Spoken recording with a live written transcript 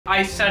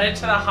I set it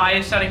to the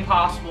highest setting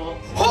possible.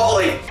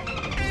 Holy!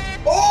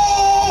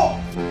 Oh!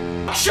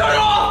 Shut it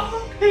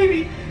off,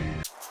 baby!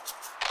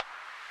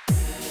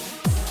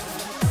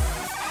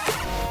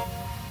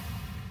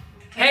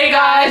 Hey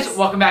guys,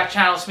 welcome back to the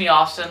channel. It's me,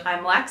 Austin.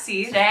 I'm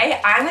Lexi. Today,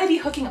 I'm gonna be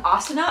hooking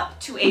Austin up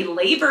to a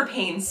labor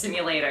pain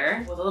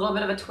simulator with a little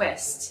bit of a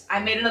twist. I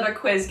made another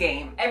quiz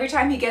game. Every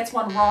time he gets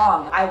one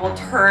wrong, I will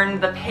turn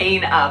the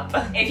pain up.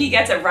 If he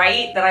gets it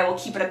right, then I will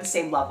keep it at the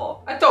same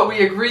level. I thought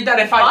we agreed that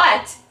if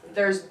But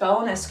there's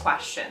bonus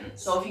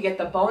questions. So if you get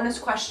the bonus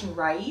question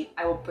right,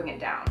 I will bring it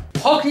down.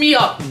 Hook me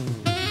up.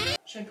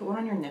 Should I put one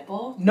on your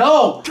nipple?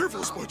 No.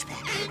 Careful,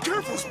 SpongeBob.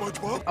 Careful,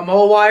 SpongeBob. I'm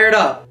all wired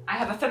up. I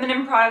have a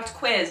feminine product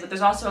quiz, but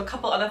there's also a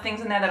couple other things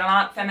in there that are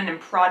not feminine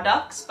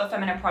products, but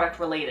feminine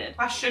product related.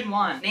 Question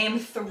 1. Name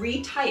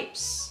 3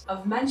 types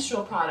of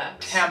menstrual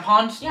products.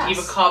 Tampons, Yes.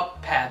 Diva cup,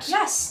 pads.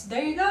 Yes,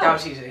 there you go. That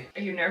was easy.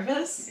 Are you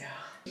nervous? Yeah.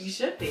 You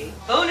should be.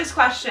 Bonus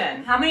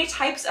question. How many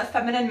types of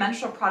feminine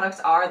menstrual products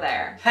are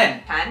there?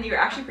 10. 10? You're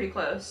actually pretty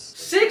close.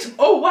 6.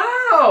 Oh,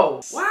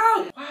 wow.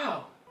 Wow.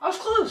 Wow. I was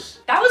close.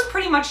 That was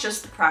pretty much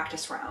just the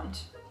practice round.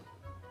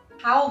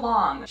 How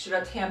long should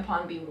a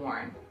tampon be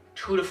worn?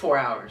 2 to 4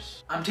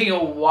 hours. I'm taking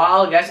a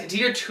wild guess. It's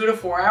either 2 to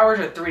 4 hours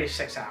or 3 to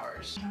 6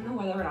 hours. I don't know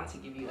whether or not to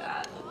give you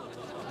that.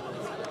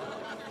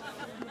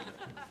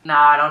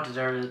 Nah, I don't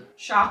deserve it.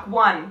 Shock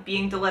 1,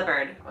 being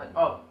delivered.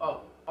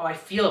 Oh, I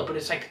feel it, but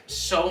it's like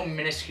so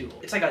minuscule.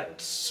 It's like a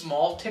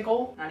small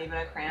tickle. Not even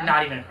a cramp?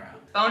 Not even a crown.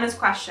 Bonus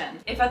question.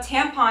 If a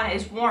tampon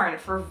is worn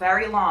for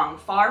very long,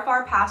 far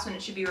past when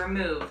it should be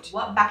removed,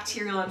 what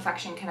bacterial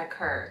infection can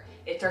occur?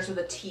 It starts with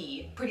a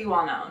T. Pretty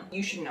well known.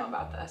 You should know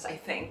about this, I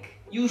think.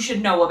 You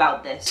should know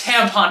about this.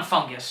 Tampon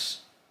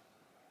fungus.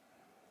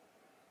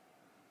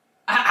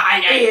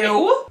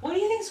 Ew! What do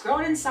you think's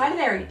growing inside of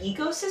there? An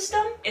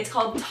ecosystem? It's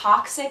called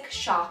toxic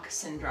shock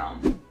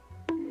syndrome.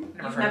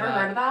 You've never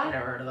heard of that? I've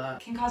never heard of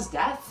that. It can cause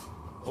death.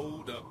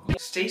 Hold up.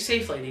 Stay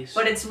safe, ladies.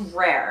 But it's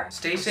rare.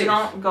 Stay So safe.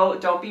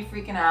 don't be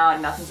freaking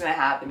out. Nothing's gonna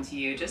happen to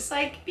you. Just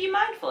like be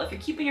mindful. If you're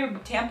keeping your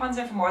tampons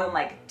in for more than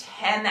like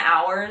 10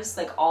 hours,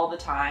 like all the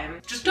time,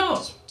 Just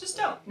don't. just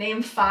don't.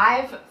 Name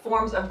 5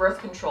 forms of birth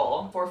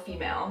control for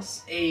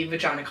females. A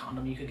vagina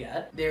condom you could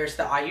get. There's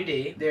the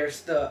IUD.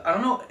 There's the, I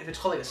don't know if it's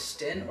called like a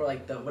stint or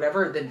like the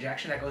whatever, the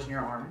injection that goes in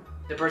your arm.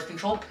 The birth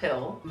control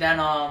pill. Then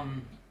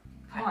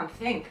Come on,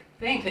 think.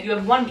 That you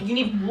have one. You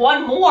need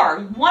one more.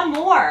 One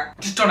more.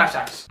 just don't have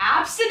sex.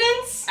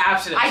 Abstinence?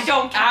 Abstinence. I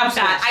don't count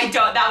that. Abstinence. I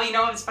don't. That, you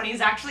know what's funny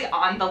is actually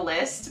on the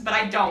list, but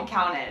I don't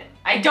count it.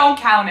 I don't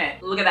count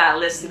it. Look at that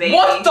list, baby.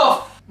 What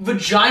the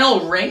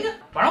vaginal ring?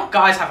 Why don't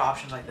guys have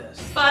options like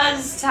this?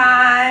 Buzz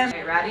time.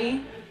 Okay,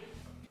 ready?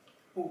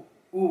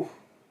 Ooh.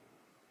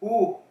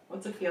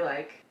 What's it feel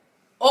like?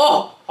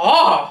 Oh!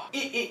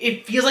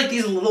 It feels like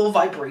these little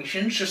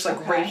vibrations just like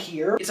Okay. right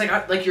here. It's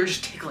like you're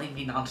just tickling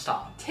me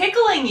nonstop.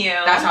 Tickling you.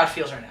 That's how it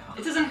feels right now.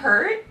 It doesn't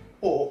hurt?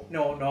 Oh,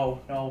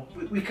 no.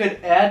 We could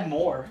add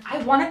more. I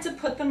wanted to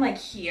put them like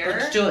here.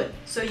 Let's do it.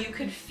 So you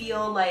could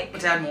feel like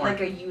Let's add more.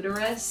 like a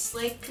uterus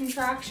like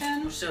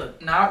contraction. Let's do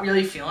it. Not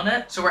really feeling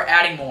it, so we're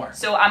adding more.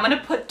 So I'm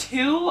gonna put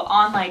 2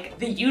 on like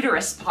the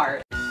uterus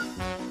part.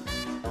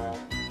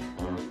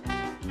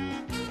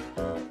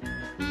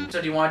 So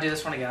do you want to do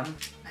this one again?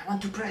 I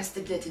want to press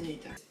the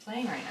detonator. It's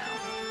playing right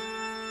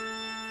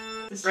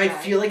now. This I guy.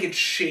 feel like it's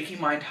shaking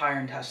my entire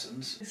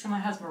intestines. Someone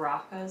has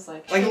maracas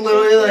like Like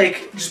literally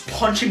like just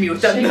punching me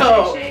with that. shake,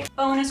 No. shake, shake.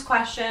 Bonus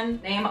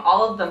question. Name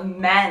all of the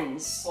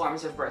men's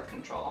forms of birth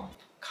control.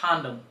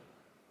 Condom.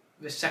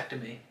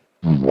 Vasectomy.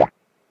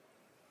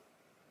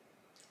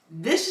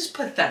 This is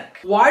pathetic.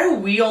 Why do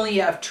we only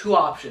have 2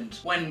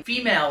 options when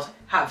females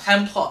have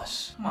 10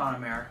 plus? Come on,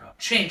 America.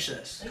 Change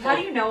this. Like, how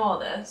do you know all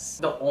this?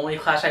 The only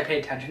class I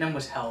paid attention in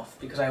was health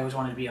because I always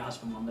wanted to be a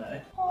husband one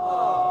day.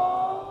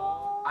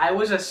 Aww. I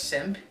was a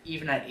simp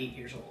even at 8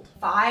 years old.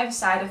 5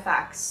 side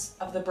effects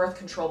of the birth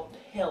control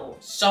pill.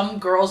 Some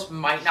girls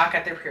might not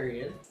get their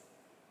period.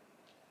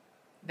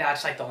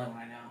 That's like the only one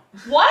I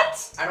know.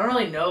 What? I don't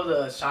really know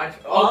the side.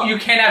 Oh, you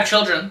can't have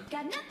children.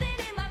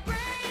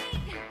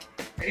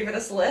 Ready for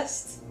this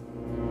list?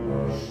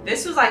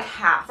 This was like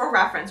half. For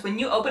reference, when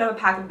you open up a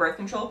pack of birth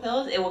control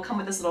pills, it will come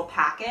with this little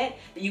packet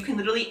that you can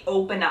literally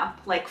open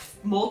up like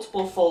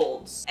multiple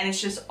folds. And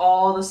it's just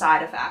all the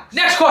side effects.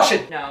 Next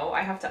question. No,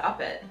 I have to up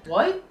it.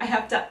 What? I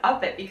have to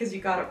up it because you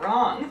got it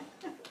wrong.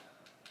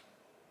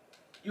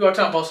 You are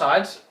on both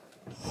sides?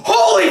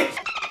 Holy!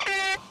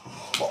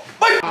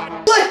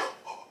 My leg!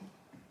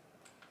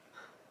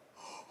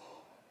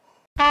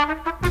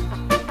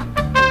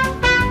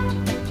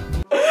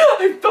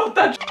 I felt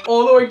that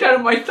all the way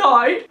down my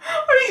thigh.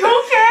 Are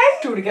you okay?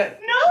 Do it again.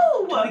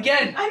 No! Do it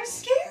again. I'm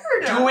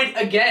scared. Do it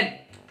again.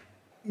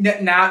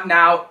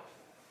 Now.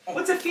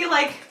 What's it feel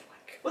like?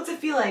 What's it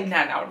feel like?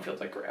 Now it feels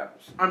like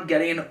cramps. I'm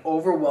getting an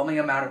overwhelming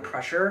amount of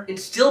pressure.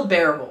 It's still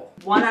bearable.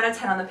 1 out of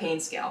 10 on the pain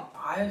scale.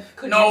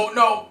 5? No,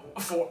 no.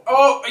 4.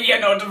 Oh, yeah,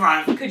 no, it's a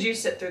 5. Could you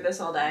sit through this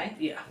all day?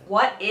 Yeah.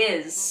 What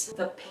is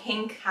the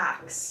pink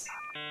hacks?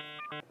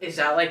 Is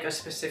that like a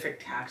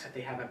specific tax that they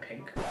have at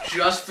Pink?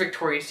 Just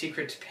Victoria's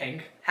Secret's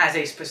Pink has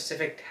a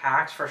specific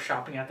tax for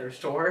shopping at their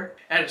store,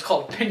 and it's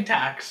called Pink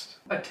tax.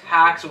 A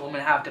tax women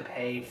have to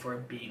pay for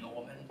being a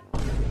woman.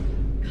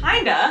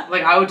 Kinda.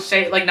 Like I would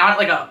say, like not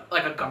like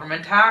a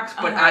government tax,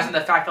 but as in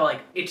the fact that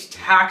like it's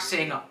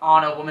taxing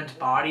on a woman's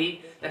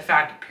body, the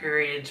fact that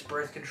periods,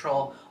 birth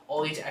control,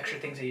 all these extra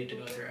things that you have to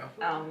go through.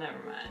 Oh, never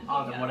mind.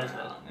 Oh, then what is it?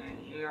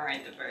 You were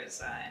right the first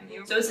time.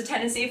 So it's a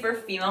tendency for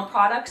female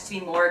products to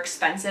be more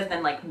expensive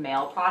than like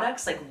male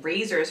products. Like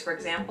razors, for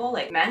example,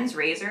 like men's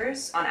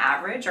razors on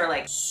average are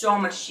like so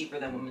much cheaper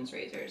than women's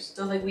razors.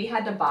 So like we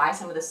had to buy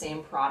some of the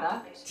same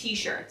product.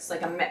 T-shirts,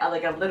 like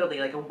a literally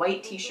like a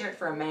white T-shirt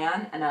for a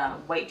man and a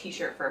white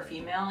T-shirt for a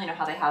female. You know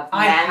how they have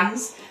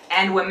men's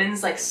and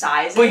women's like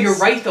sizes. But you're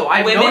right though.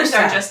 I've women's noticed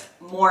are that. just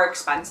more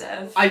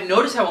expensive. I've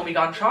noticed that when we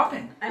gone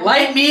shopping.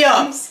 Light me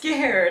up. I'm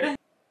scared.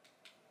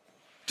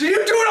 Do you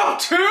do it up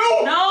too?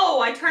 No,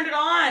 I turned it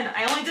on.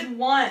 I only did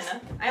one.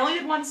 I only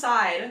did one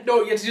side.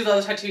 No, you have to do the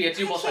other side too. You have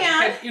to do both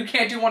sides. You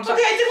can't do one side.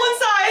 Okay, I did one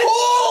side.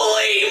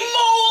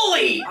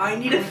 Holy moly! I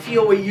need to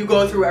feel what you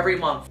go through every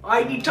month.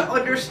 I need to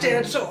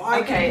understand so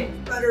I can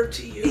be better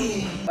to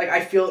you. Like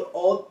I feel it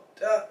all.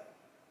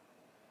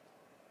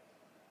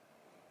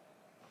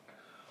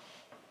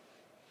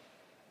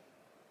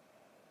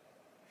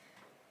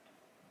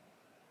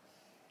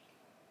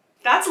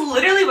 That's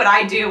literally what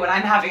I do when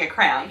I'm having a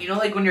cramp. You know,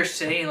 like when you're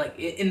sitting, like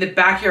in the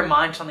back of your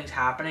mind, something's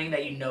happening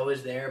that you know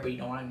is there, but you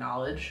don't want to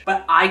acknowledge.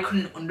 But I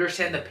couldn't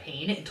understand the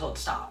pain until it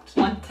stopped.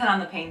 1 to 10 on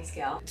the pain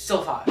scale. It's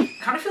still 5.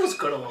 Kind of feels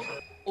good a little bit.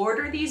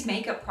 Order these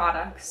makeup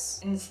products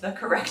into the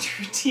correct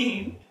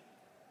routine.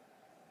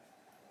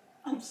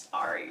 I'm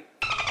sorry.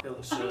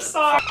 Feels good. I'm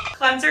sorry.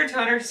 Cleanser,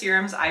 toner,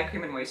 serums, eye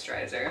cream, and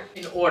moisturizer.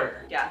 In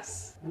order.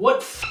 Yes.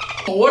 What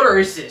order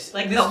is this?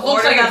 Like this the looks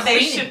order like that a they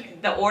cleaning.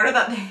 should. The order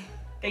that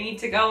they need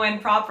to go in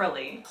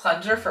properly.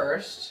 Cleanser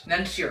first,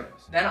 then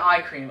serums, then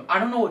eye cream. I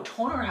don't know what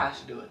toner has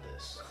to do with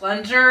this.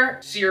 Cleanser,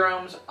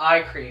 serums,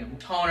 eye cream,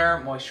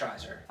 toner,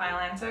 moisturizer. Final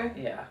answer?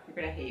 Yeah. You're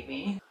gonna hate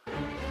me.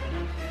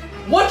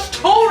 What's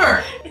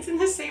toner? It's in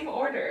the same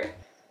order.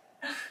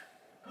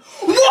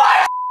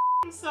 What?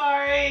 I'm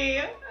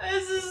sorry.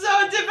 This is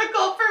so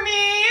difficult for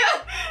me.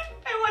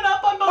 I went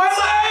up on both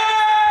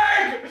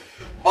My leg!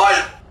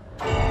 What?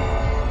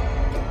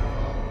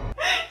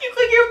 You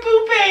click you're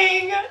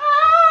pooping. Ah!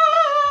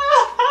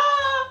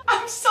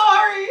 I'm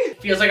sorry.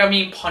 Feels like I'm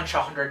being punched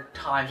 100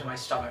 times in my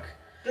stomach.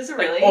 Does it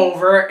Like, really?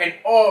 over and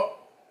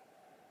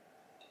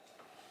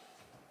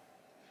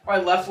my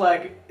left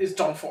leg is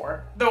done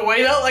for. The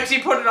way that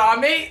Lexi put it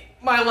on me,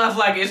 my left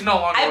leg is no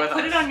longer I with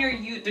put us. it on your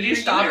Did you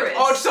stop uterus. it?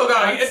 Oh, it's still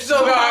going. It's still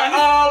going. on.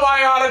 Oh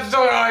my god, it's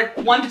still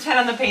going. 1 to 10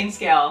 on the pain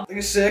scale. Like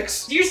a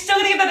 6. You're still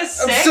gonna give that a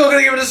 6? I'm still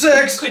gonna give it a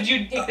 6. Could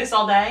you take this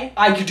all day?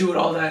 I could do it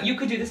all day. You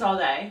could do this all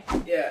day.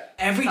 Yeah.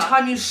 Every Stop.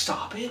 time you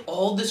stop it,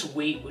 all this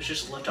weight was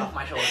just lifted off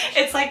my shoulders.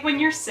 It's like when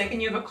you're sick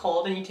and you have a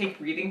cold and you take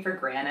breathing for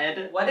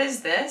granted. What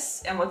is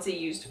this and what's it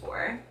used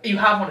for? You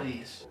have one of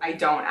these. I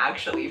don't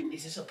actually.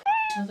 Is this a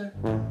smother?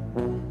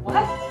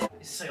 What?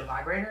 Is this like a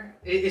vibrator?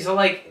 Is it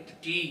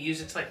like, do you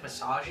use it to like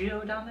massage you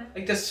down there?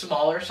 Like the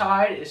smaller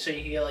side is so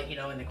you can get like, you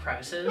know, in the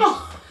crevices.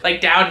 Like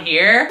down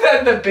here.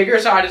 Then the bigger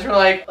side is for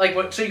like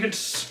what, so you could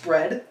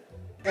spread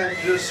and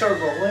just start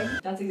rolling.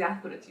 That's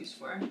exactly what it's used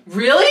for.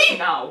 Really?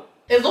 No.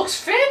 It looks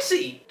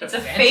fancy. It's a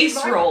fancy face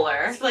vibrator?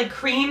 roller. It's like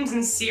creams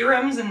and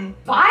serums and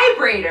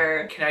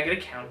vibrator. Can I get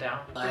a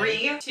countdown?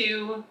 3,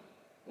 2,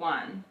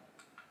 1.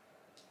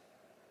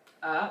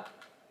 Up.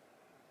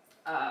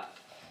 Up.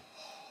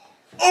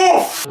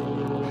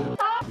 Oh!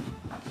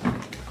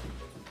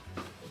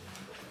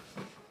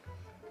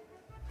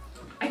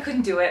 I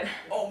couldn't do it.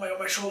 Oh my god,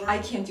 my shoulder. I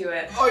can't do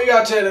it. Oh, you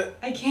gotta hit it.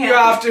 I can't. You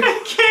have to.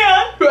 I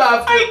can't. You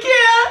have to. I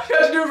can't. You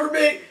have to do it for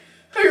me.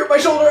 I hurt my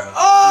shoulder.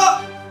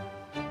 Ah!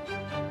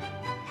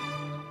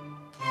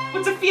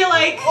 What's it feel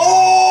like?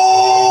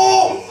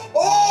 Oh!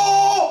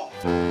 Oh!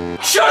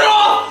 Shut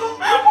off!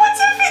 What's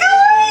it feel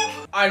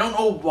like? I don't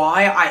know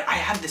why I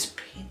have this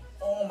pain.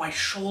 Oh, my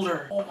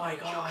shoulder. Oh my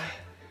god.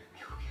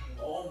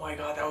 Oh my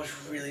god, that was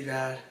really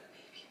bad.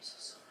 Baby, I'm so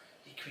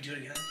sorry. Can we do it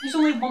again? There's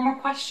only one more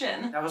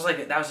question. That was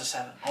a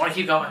 7. I want to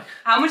keep going.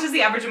 How much does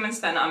the average woman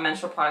spend on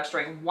menstrual products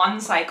during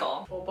one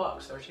cycle?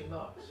 $12,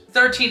 $13.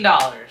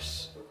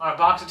 $13 on a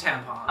box of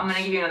tampons. I'm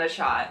gonna give you another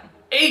shot.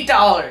 $8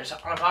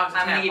 on a box of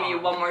tampons. I'm gonna give you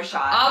one more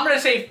shot. I'm gonna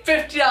say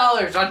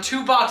 $50 on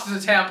 2 boxes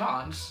of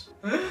tampons.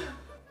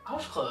 I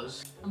was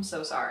close. I'm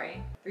so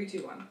sorry. 3, 2,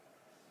 1.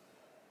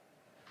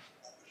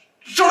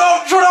 Shut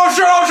up! Shut up!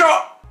 Shut up! Shut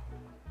up!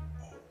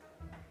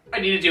 I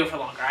need to do it for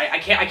longer. I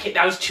can't.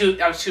 That was too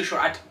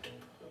short.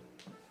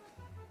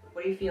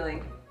 What are you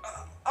feeling?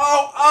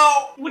 Ow!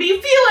 Ow! What are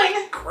you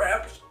feeling?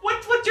 Cramps.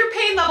 What's your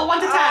pain level?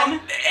 1 to 10?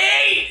 8.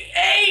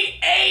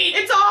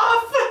 It's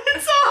off!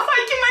 It's off!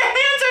 My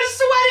hands are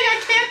sweating! I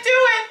can't do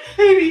it!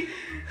 Baby.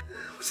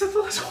 What's that the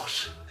last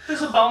one?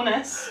 There's a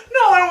bonus.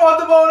 No, I don't want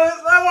the bonus.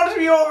 I want it to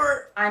be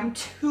over. I'm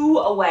 2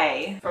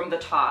 away from the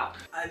top.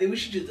 I think we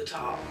should do the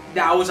top.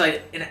 That was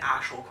like an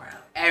actual cramp.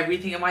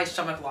 Everything in my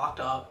stomach locked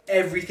up.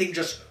 Everything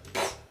just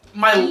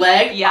My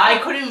leg, Yeah. I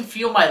couldn't even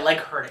feel my leg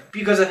hurting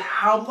because of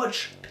how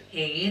much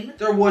pain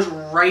there was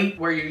right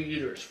where your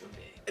uterus would be.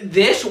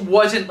 This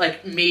wasn't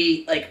like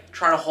me like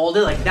trying to hold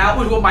it, like that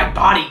was what my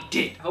body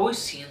did. I've always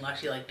seen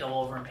Lexi like double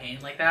over in pain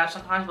like that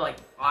sometimes, but like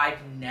I've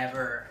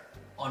never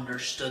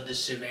understood the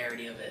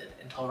severity of it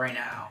until right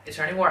now. Is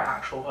there any more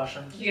actual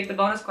questions? If you get the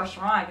bonus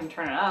question wrong, I can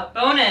turn it up.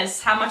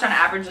 Bonus, how much on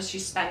average does she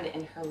spend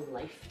in her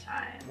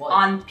lifetime What?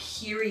 on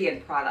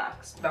period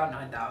products? About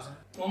 9,000.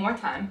 One more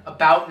time.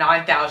 About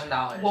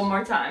 $9,000. One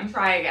more time.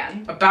 Try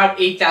again. About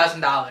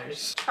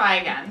 $8,000. Try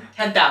again.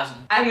 10,000.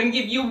 I'm gonna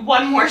give you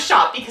one more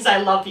shot because I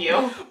love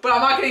you. But I'm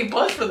not getting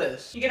buzzed for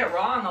this. If you get it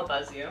wrong, I'll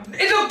buzz you.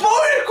 It's a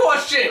bonus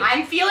question.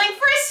 I'm feeling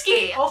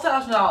frisky.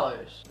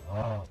 $12,000.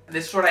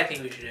 This is what I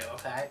think we should do,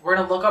 okay? We're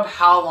gonna look up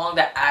how long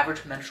the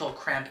average menstrual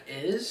cramp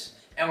is,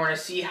 and we're gonna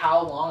see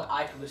how long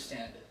I can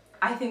withstand it.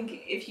 I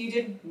think if you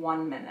did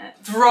 1 minute.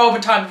 Throw up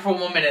a timer for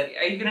 1 minute.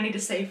 Are you gonna need a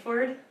safe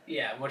word?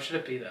 Yeah, what should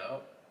it be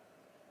though?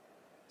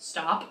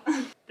 Stop.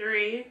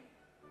 3,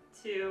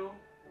 2,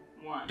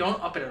 1. Don't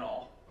up it at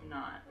all. I'm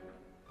not.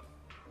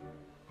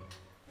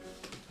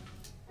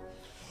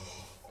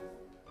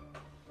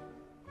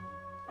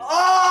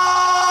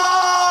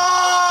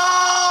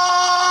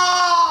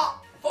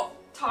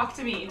 Talk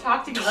to me.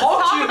 Talk to me. Let's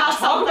talk about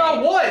something. Talk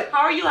about what?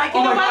 How are you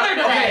liking the weather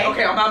today?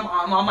 Okay, I'm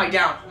on my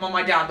down. I'm on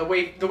my down. The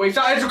wave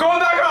side. It's going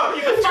back up.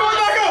 It's going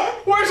back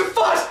up. Where's the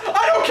fuss?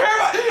 I don't care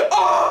about.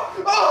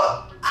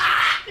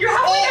 You're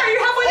halfway there. You're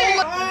halfway there.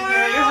 You're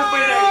halfway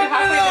there. You're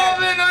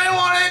halfway there. I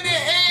want it to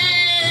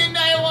end.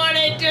 I want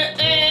it to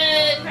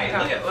end. Okay,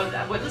 look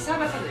at let's talk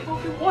about something.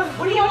 What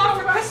do you want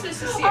for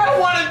Christmas this year? I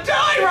want to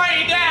die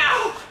right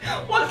now.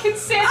 What can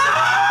Santa?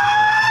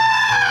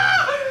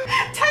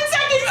 10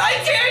 seconds. I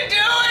can't do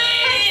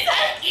it.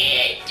 I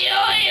can't do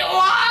it.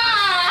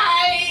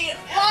 Why?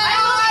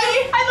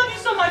 I love you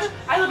so much.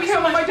 I love you so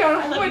much. my down,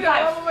 I love my you.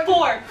 down, 5, my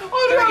 4, 3,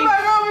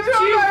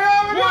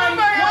 2, 1.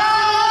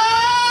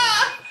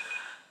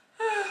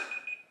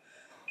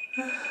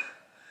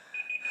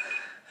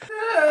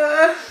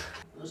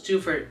 Let's do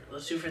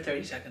for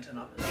 30 seconds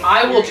enough.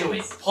 I will do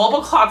it. Pull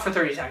up a clock for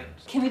 30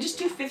 seconds. Can we just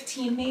do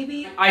 15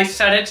 maybe? I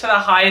set it to the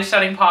highest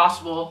setting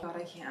possible. God,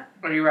 I can't.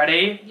 Are you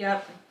ready?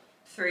 Yep.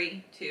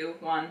 3, 2,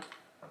 1.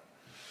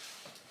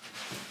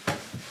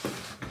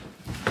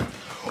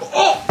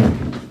 Oh!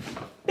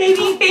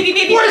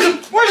 Baby. Where's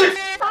it?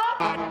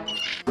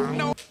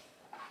 No.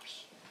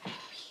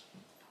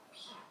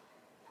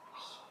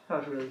 That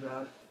was really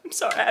bad. I'm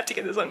sorry, I have to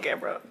get this on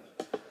camera.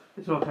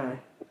 It's okay.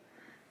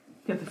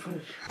 Get the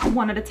footage.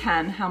 1 out of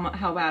 10.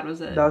 How bad was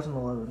it? That was an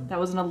 11. That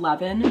was an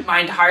 11. My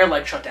entire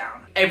leg shut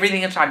down.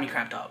 Everything inside me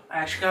cramped up. I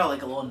actually got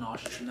like a little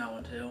nauseous from that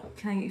one too.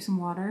 Can I get you some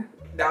water?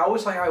 That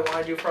was something I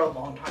wanted to do for a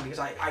long time because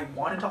I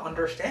wanted to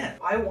understand.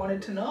 I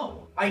wanted to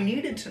know. I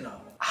needed to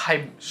know.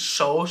 I'm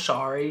so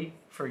sorry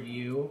for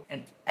you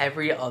and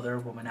every other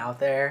woman out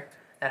there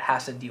that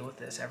has to deal with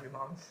this every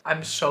month.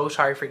 I'm so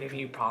sorry for giving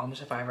you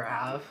problems if I ever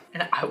have.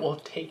 And I will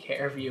take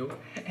care of you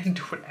and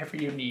do whatever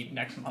you need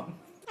next month.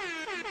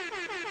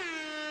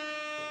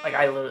 Like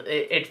I literally,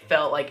 it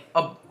felt like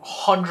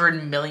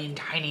 100 million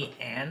tiny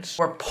ants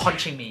were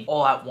punching me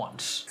all at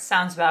once.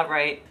 Sounds about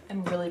right.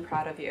 I'm really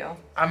proud of you.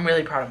 I'm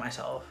really proud of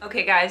myself.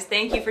 Okay guys,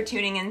 thank you for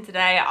tuning in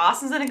today.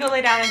 Austin's gonna go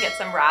lay down and get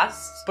some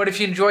rest. But if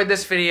you enjoyed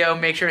this video,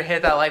 make sure to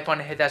hit that like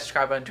button, hit that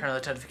subscribe button, turn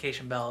on the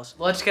notification bells.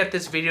 Let's get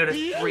this video to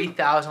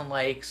 3,000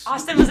 likes.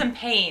 Austin was in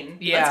pain.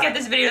 Yeah. Let's get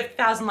this video to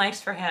 1,000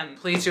 likes for him.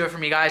 Please do it for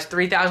me, guys.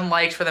 3,000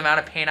 likes for the amount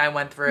of pain I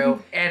went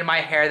through and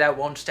my hair that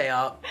won't stay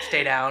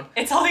down.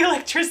 It's all the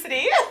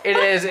electricity. It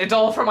is. It's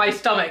all for my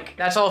stomach.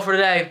 That's all for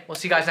today. We'll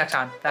see you guys next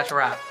time. That's a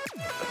wrap.